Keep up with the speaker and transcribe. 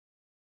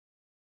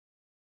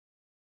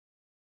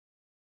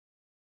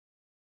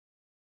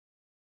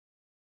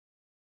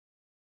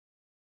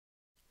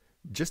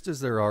Just as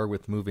there are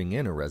with moving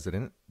in a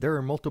resident, there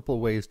are multiple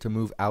ways to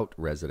move out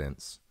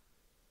residents.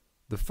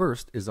 The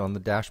first is on the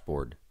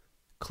dashboard.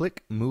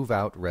 Click Move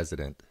Out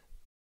Resident.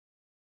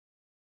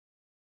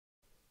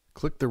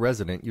 Click the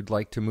resident you'd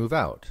like to move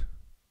out.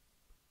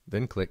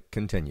 Then click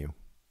Continue.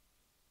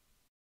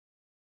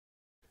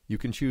 You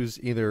can choose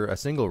either a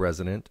single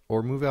resident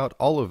or move out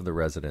all of the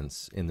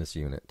residents in this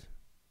unit.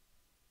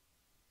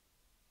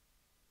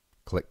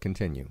 Click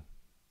Continue.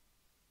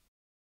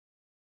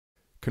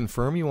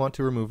 Confirm you want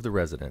to remove the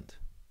resident.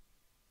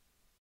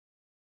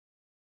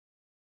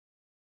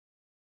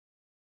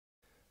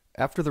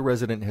 After the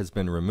resident has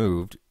been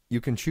removed,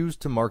 you can choose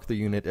to mark the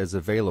unit as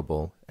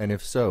available, and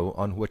if so,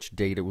 on which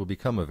date it will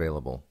become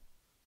available.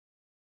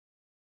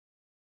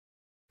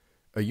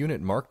 A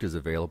unit marked as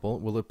available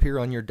will appear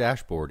on your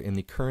dashboard in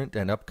the Current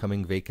and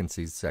Upcoming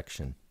Vacancies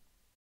section.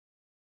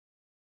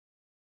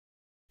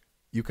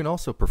 You can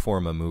also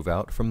perform a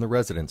move-out from the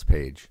Residents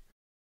page.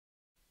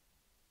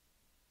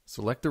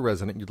 Select the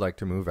resident you'd like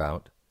to move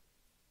out,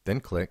 then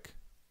click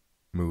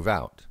Move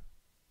Out.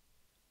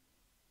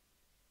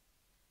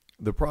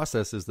 The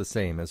process is the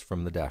same as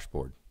from the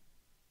dashboard.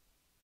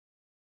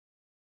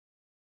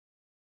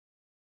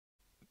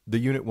 The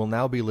unit will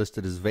now be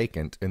listed as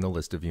vacant in the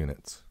list of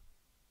units.